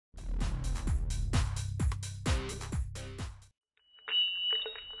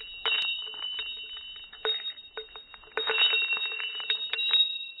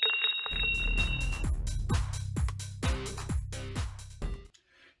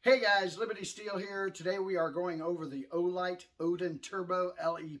Hey guys, Liberty Steel here. Today we are going over the Olight Odin Turbo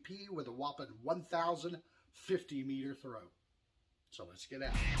LEP with a whopping 1,050 meter throw. So let's get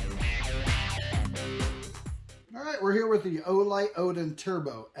at it. All right, we're here with the Olight Odin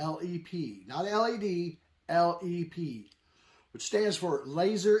Turbo LEP, not LED, LEP, which stands for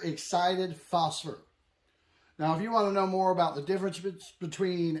Laser Excited Phosphor. Now, if you want to know more about the difference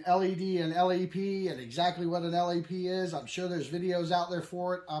between LED and LEP and exactly what an LEP is, I'm sure there's videos out there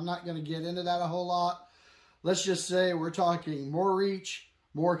for it. I'm not going to get into that a whole lot. Let's just say we're talking more reach,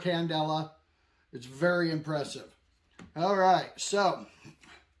 more candela. It's very impressive. All right, so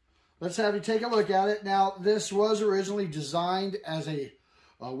let's have you take a look at it. Now, this was originally designed as a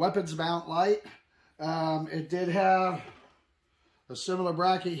weapons mount light. It did have a similar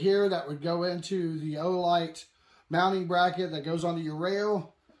bracket here that would go into the Olight mounting bracket that goes onto your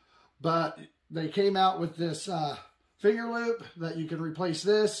rail, but they came out with this finger loop that you can replace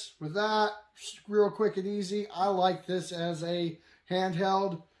this with that real quick and easy. I like this as a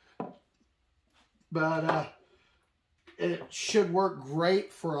handheld, but it should work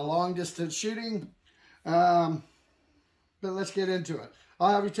great for a long distance shooting. But let's get into it.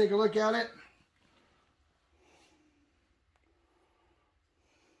 I'll have you take a look at it.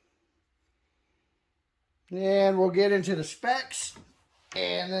 And we'll get into the specs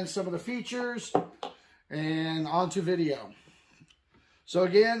and then some of the features and onto video. So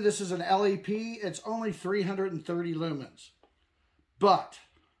again, this is an LEP. It's only 330 lumens, but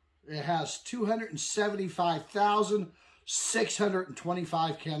it has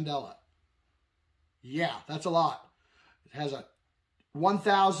 275,625 candela. Yeah, that's a lot. It has a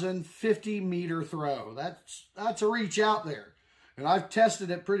 1,050 meter throw. That's a reach out there. And I've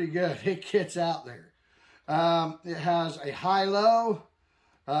tested it pretty good. It gets out there. It has a high-low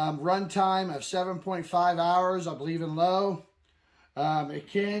runtime of 7.5 hours, I believe in low. It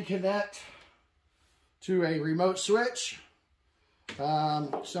can connect to a remote switch.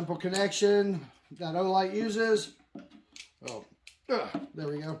 Simple connection that Olight uses. Oh, there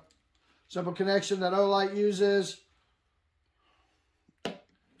we go. Simple connection that Olight uses.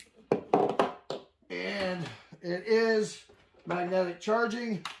 And it is magnetic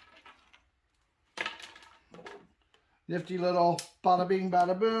charging. Nifty little bada bing,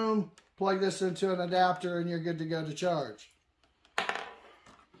 bada boom. Plug this into an adapter and you're good to go to charge.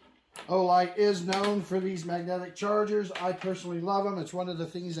 Olight is known for these magnetic chargers. I personally love them. It's one of the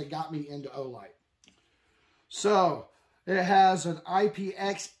things that got me into Olight. So, it has an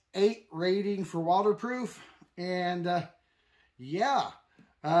IPX8 rating for waterproof. And, yeah,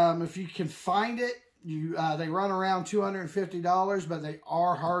 if you can find it, they run around $250, but they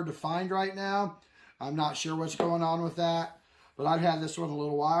are hard to find right now. I'm not sure what's going on with that, but I've had this one a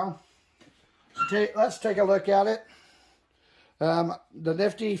little while. So let's take a look at it. The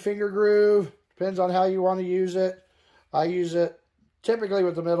nifty finger groove, depends on how you want to use it. I use it typically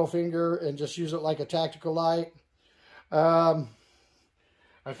with the middle finger and just use it like a tactical light. I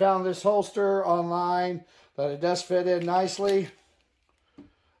found this holster online that it does fit in nicely.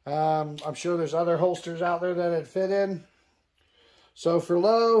 I'm sure there's other holsters out there that it fit in. So for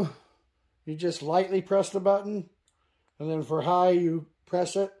low, you just lightly press the button, and then for high, you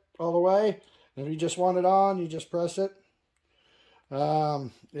press it all the way. And if you just want it on, you just press it. It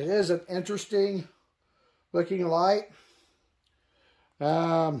is an interesting looking light.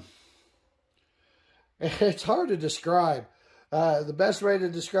 It's hard to describe. The best way to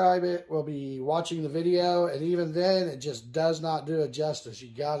describe it will be watching the video, and even then, it just does not do it justice.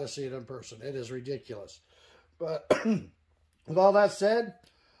 You got to see it in person. It is ridiculous. But with all that said,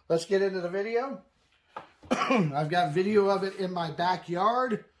 let's get into the video. I've got video of it in my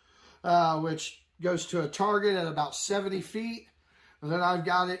backyard, which goes to a target at about 70 feet. And then I've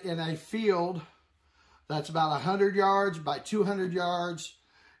got it in a field that's about 100 yards by 200 yards.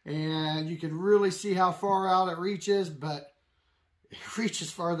 And you can really see how far out it reaches, but it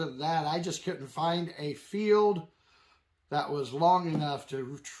reaches farther than that. I just couldn't find a field that was long enough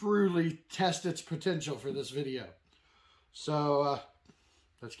to truly test its potential for this video. So,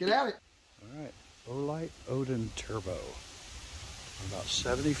 let's get at it. All right, Olight Odin Turbo. About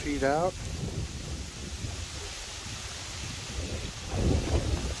 70 feet out.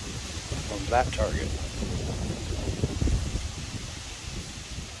 From that target.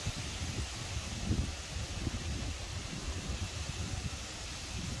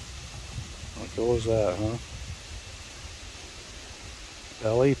 How cool is that, huh?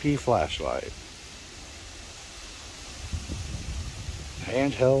 LEP flashlight.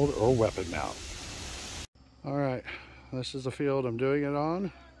 Handheld or weapon mount. All right, this is the field I'm doing it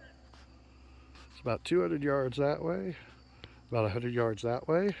on. It's about 200 yards that way. about 100 yards that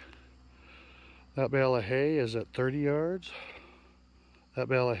way. That bale of hay is at 30 yards. That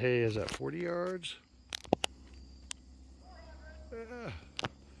bale of hay is at 40 yards.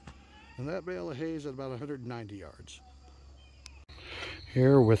 And that bale of hay is at about 190 yards.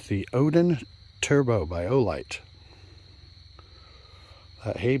 Here with the Odin Turbo by Olight.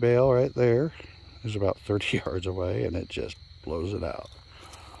 That hay bale right there is about 30 yards away, and it just blows it out.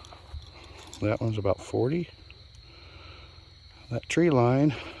 That one's about 40. That tree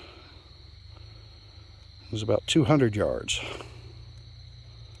line is about 200 yards.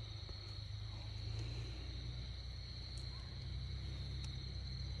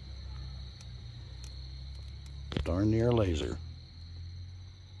 Darn near laser.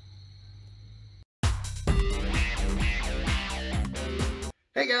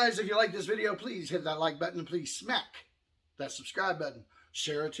 Hey guys, if you like this video, please hit that like button and please smack that subscribe button.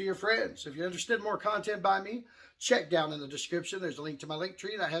 Share it to your friends. If you're interested in more content by me, check down in the description. There's a link to my link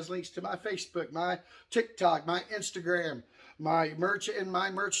tree that has links to my Facebook, my TikTok, my Instagram, my merch in my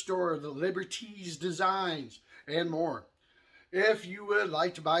merch store, the Liberties Designs, and more. If you would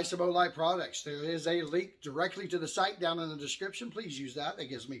like to buy some Olight products, there is a link directly to the site down in the description. Please use that. That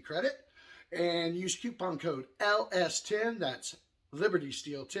gives me credit. And use coupon code LS10. That's Liberty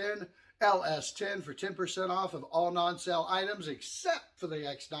Steel 10. LS10 for 10% off of all non-sale items except for the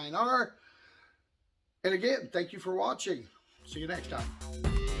X9R. And again, thank you for watching. See you next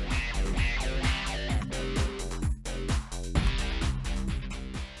time.